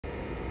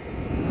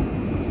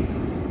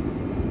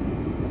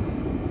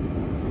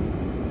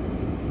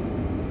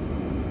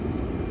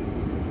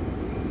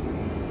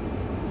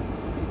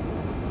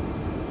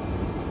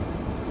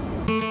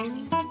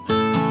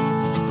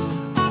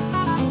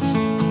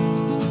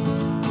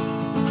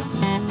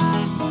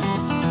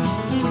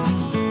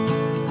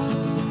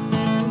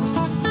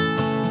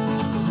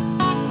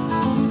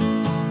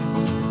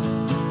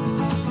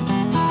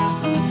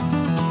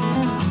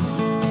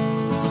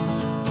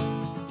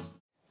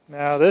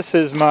This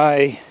is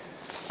my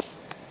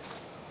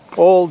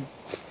old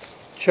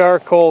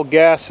charcoal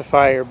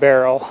gasifier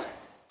barrel.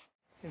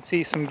 You can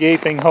see some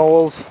gaping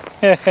holes.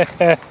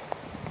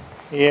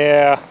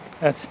 Yeah,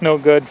 that's no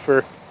good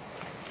for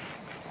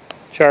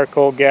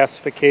charcoal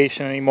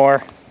gasification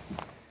anymore. You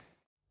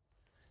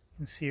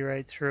can see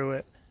right through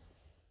it.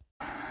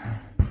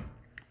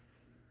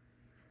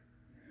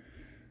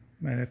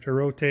 Might have to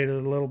rotate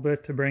it a little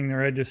bit to bring the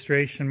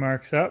registration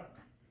marks up.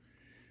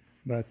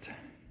 But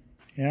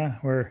yeah,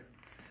 we're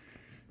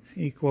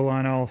equal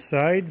on all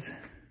sides.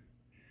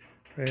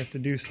 I have to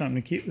do something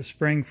to keep the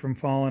spring from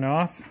falling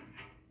off.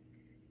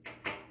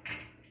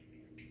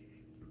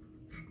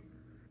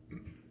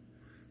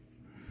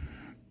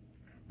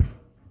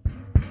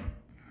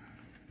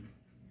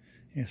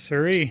 Yes,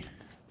 sirree.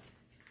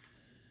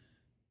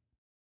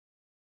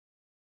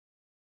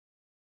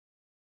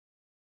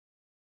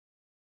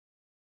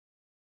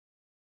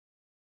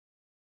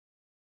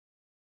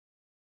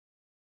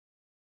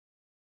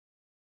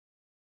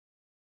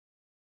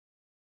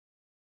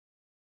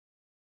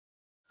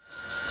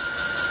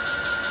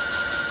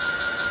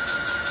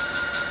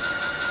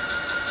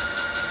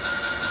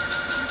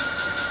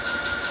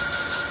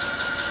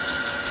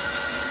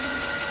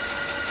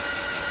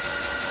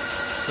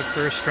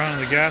 The first run of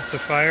the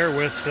gasifier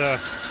with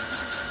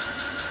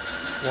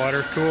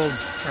water-cooled,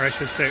 or I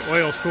should say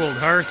oil-cooled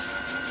hearth.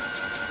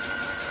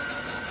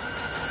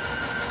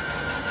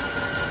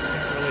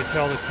 Can't really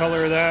tell the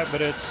color of that,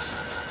 but it's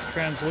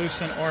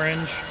translucent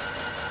orange.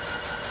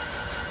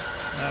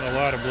 Not a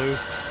lot of blue.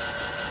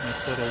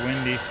 It's a little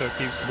windy, so it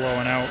keeps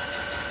blowing out.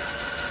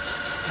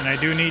 And I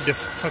do need to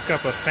hook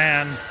up a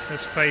fan.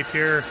 This pipe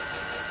here,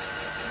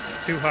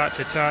 too hot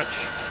to touch.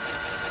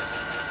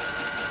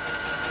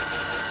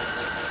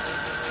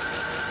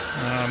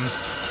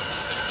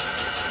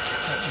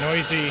 That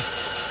noisy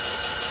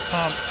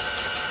pump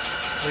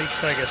leaks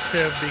like a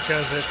sieve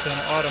because it's an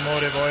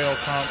automotive oil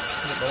pump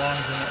that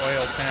belongs in the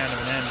oil pan of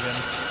an engine.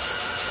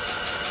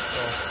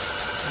 So,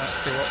 not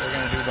sure what we're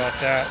going to do about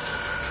that.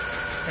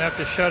 We have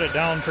to shut it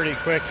down pretty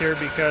quick here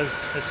because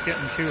it's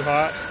getting too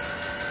hot.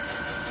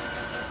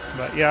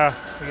 But yeah,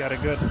 we got a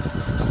good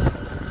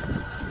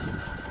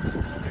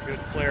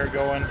flare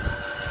going.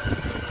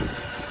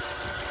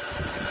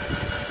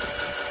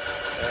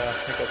 I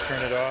think I'll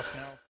turn it off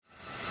now.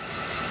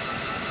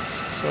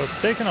 So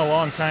it's taken a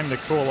long time to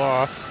cool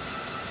off,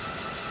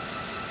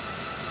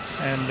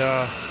 and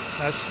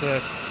that's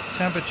the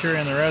temperature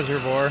in the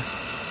reservoir.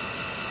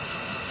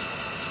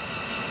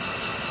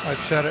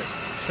 I've shut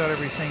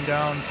everything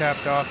down,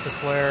 capped off the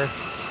flare.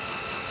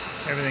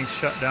 Everything's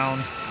shut down,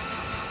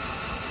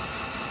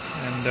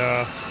 and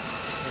we're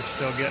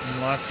still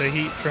getting lots of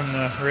heat from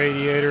the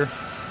radiator.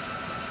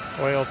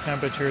 Oil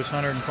temperature is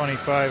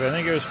 125. I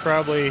think it was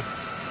probably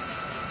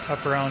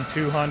up around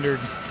 200,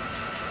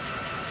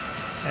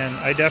 and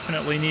I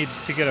definitely need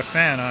to get a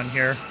fan on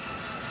here.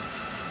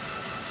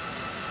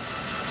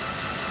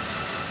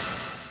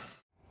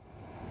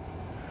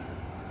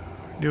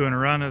 Doing a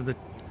run of the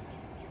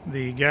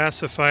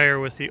gasifier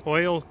with the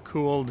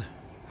oil-cooled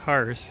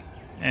hearth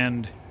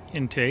and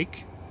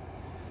intake.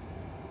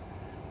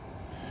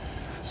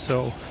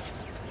 So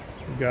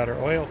we've got our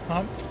oil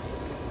pump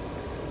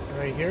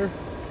right here.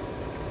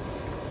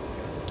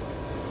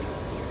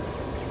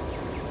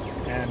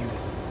 And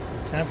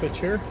the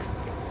temperature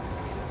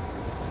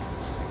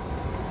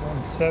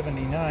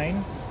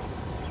 179,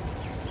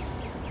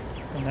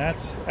 and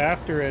that's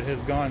after it has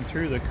gone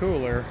through the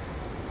cooler.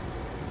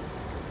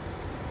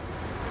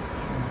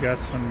 We've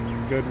got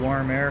some good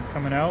warm air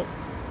coming out,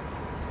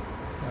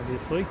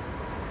 obviously.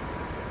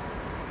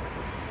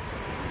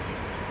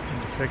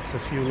 Need to fix a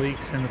few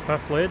leaks in the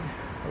puff lid,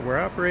 but we're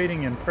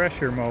operating in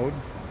pressure mode,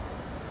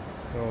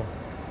 so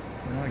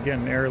we're not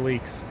getting air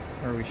leaks,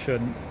 or we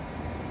shouldn't.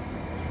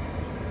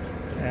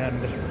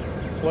 And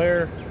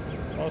flare,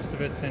 most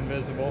of it's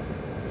invisible,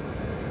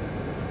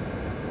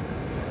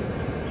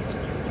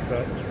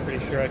 but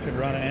pretty sure I could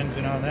run an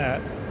engine on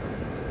that.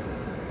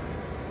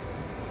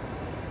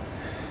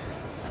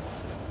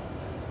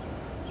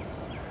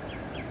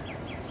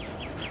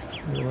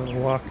 Do a little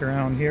walk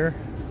around here.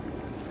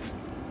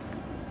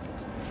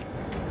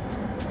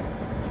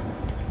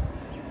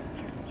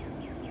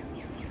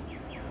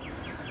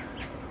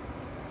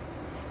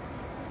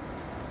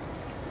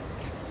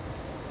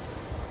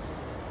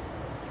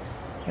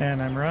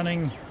 And I'm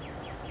running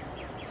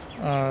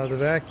the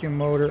vacuum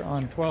motor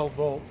on 12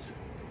 volts.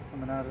 It's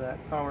coming out of that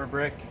power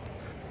brick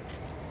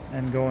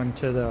and going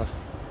to the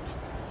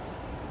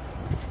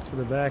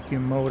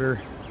vacuum motor,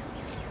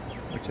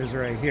 which is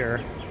right here.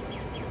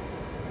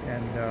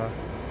 And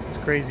it's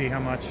crazy how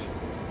much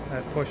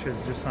that pushes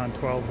just on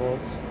 12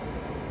 volts.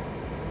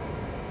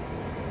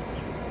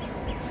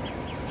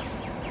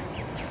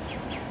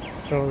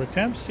 So the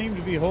temps seem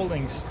to be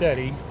holding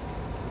steady.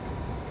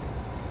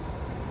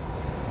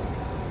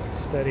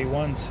 Steady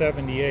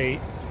 178,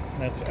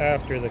 and that's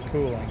after the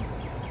cooling.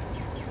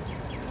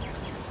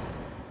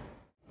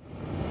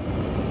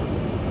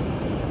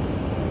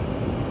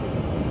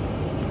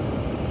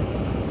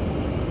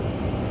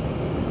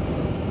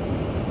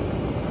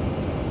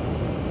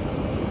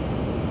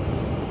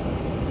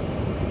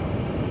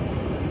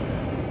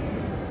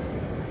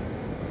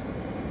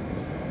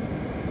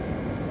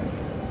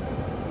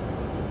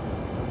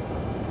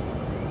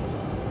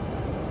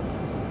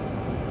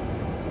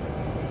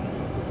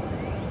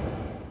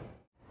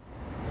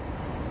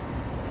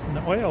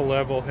 the oil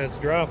level has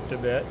dropped a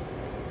bit,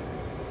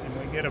 and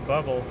we get a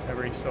bubble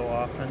every so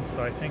often,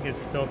 so I think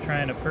it's still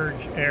trying to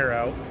purge air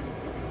out.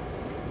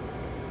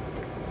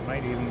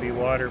 Might even be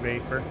water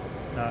vapor,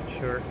 not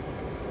sure.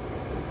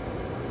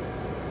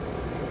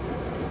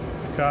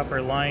 The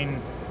copper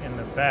line in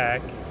the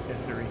back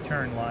is the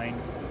return line.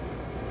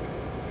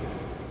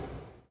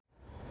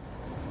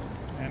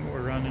 And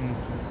we're running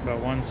about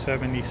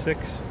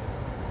 176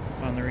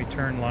 on the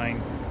return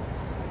line.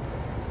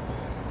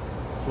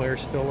 Flare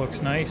still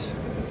looks nice.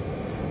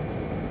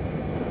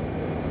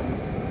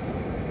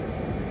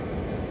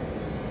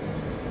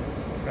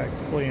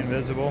 Practically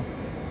invisible.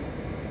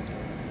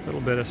 A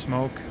little bit of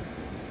smoke. I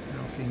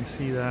don't know if you can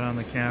see that on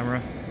the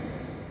camera.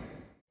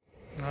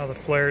 Now the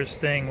flare is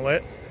staying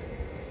lit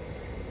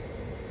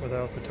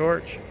without the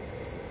torch.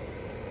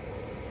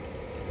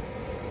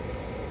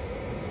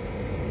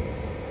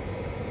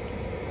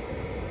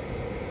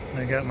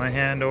 I got my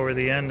hand over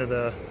the end of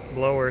the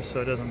blower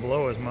so it doesn't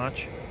blow as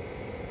much.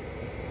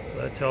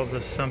 So that tells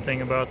us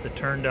something about the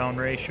turn down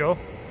ratio,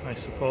 I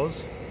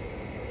suppose.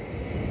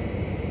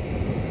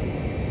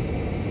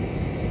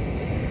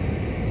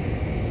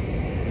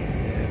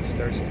 Yeah, it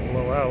starts to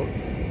blow out.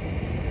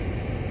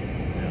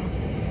 Yeah.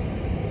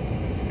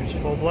 Here's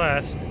full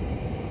blast.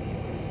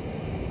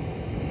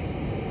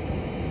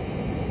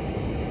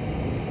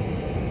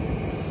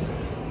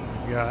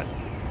 We've got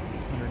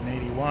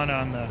 181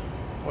 on the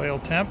oil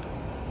temp.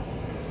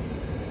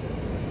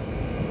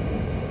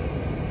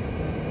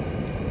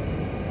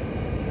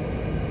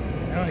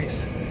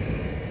 Nice.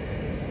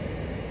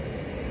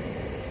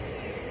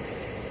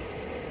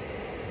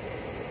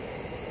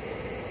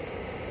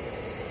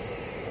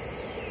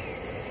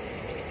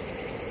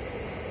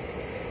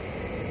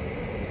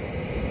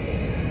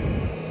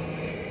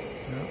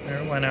 Oh,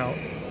 there it went out.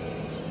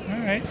 All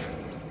right.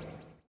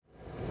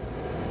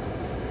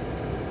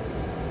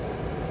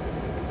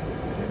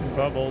 Getting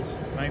bubbles.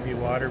 Might be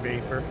water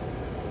vapor.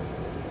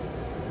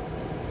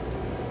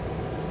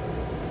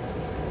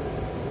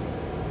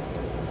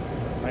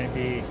 Might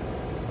be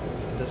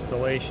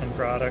distillation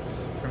products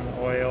from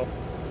the oil.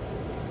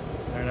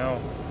 I don't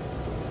know.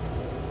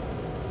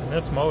 And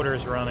this motor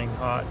is running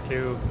hot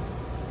too.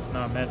 It's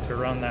not meant to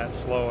run that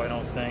slow, I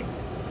don't think.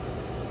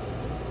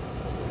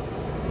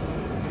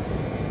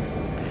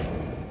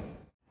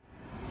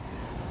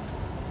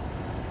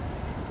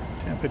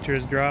 Temperature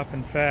is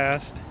dropping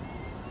fast.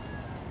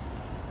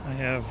 I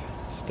have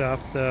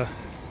stopped the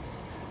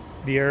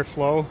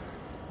airflow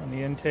on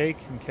the intake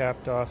and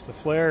capped off the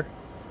flare.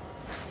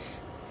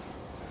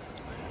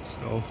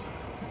 So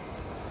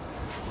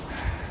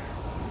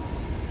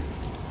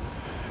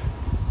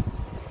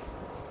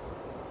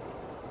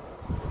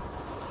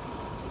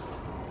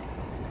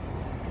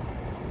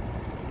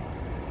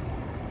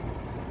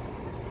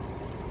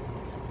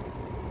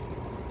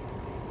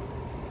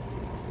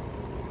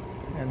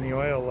and the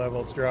oil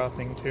level's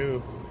dropping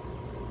too,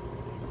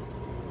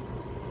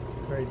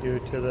 right due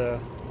to the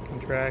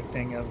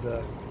contracting of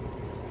the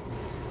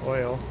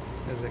oil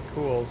as it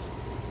cools.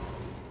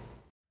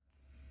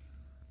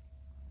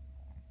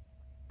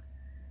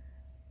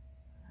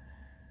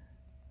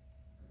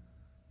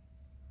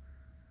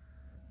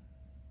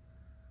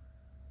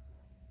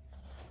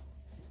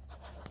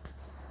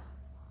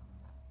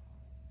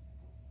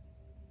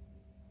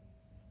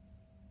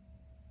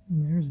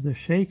 And there's the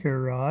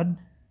shaker rod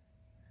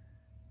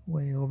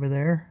way over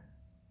there.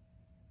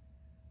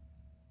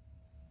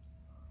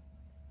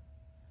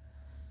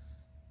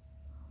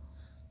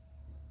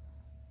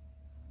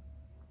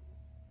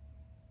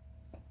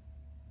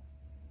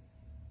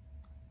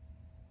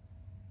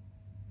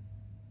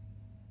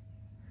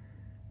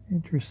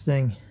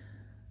 Interesting.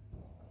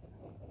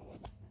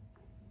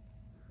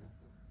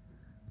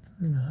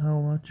 I don't know how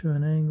much of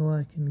an angle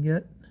I can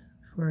get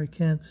before I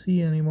can't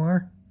see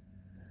anymore.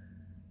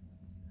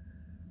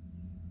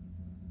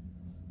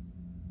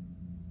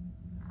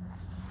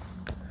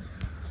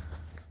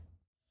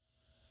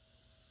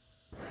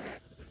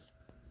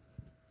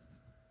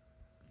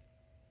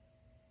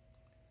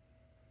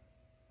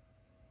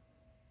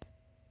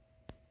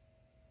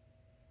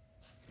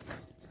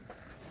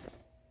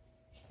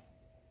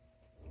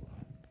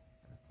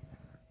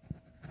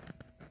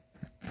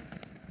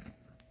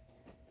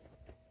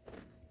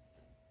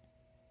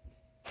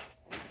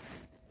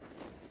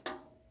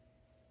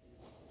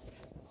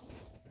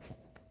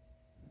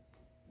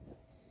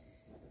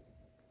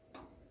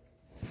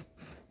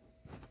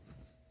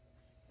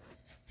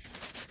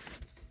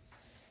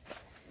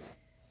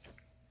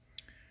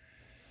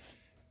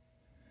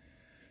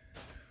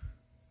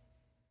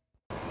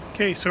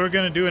 Okay, so we're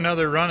going to do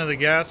another run of the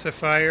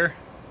gasifier.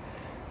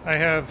 I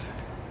have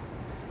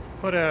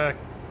put a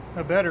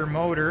better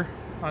motor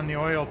on the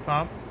oil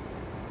pump.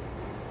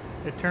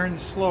 It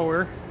turns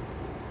slower,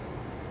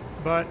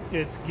 but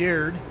it's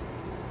geared,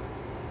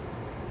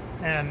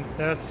 and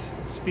that's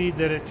the speed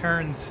that it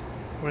turns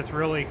with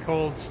really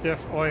cold,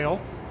 stiff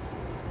oil.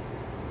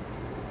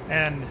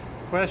 And the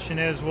question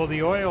is, will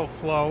the oil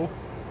flow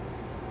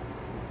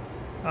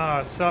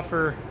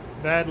suffer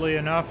badly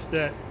enough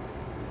that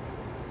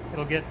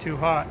it'll get too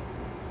hot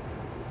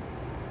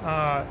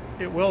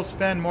it will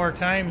spend more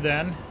time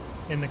then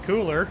in the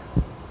cooler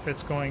if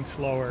it's going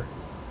slower.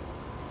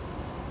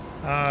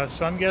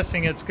 So I'm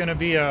guessing it's going to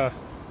be a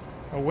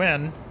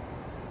win.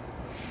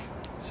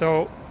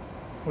 So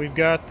we've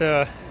got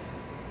the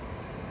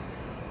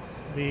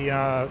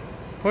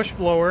push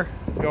blower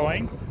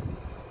going,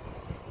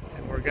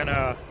 and we're going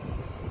to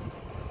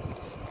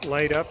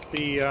light up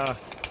the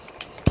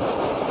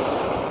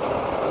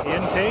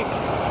intake.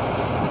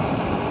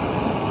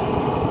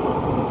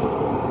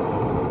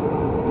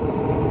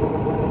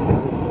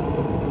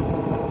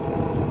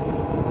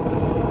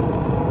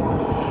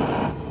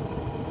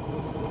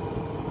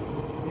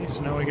 So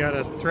now we got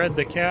to thread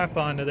the cap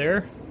onto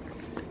there,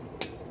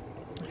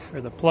 or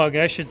the plug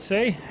I should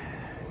say.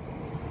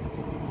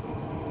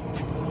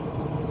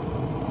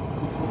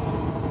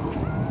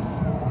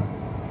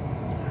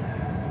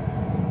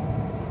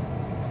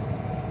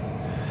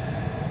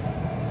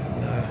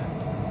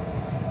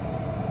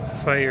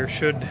 The fire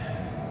should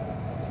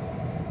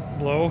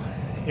blow.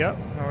 Yep,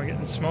 now we're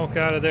getting smoke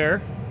out of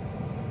there.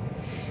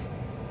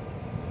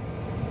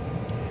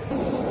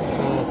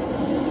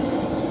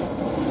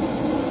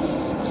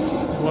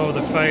 Blow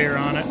the fire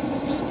on it,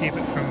 just keep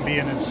it from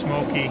being as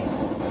smoky.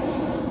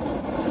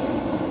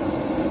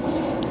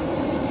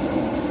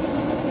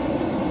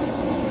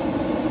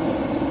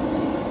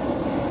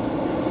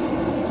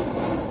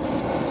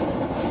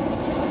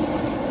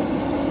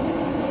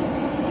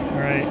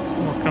 Alright,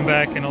 we'll come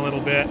back in a little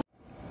bit.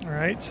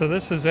 Alright, so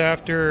this is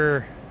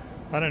after,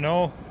 I don't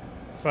know,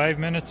 5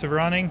 minutes of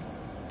running,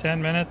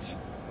 10 minutes.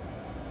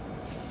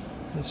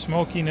 The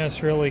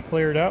smokiness really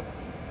cleared up.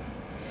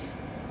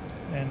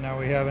 And now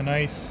we have a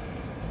nice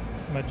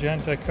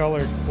magenta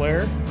colored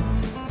flare.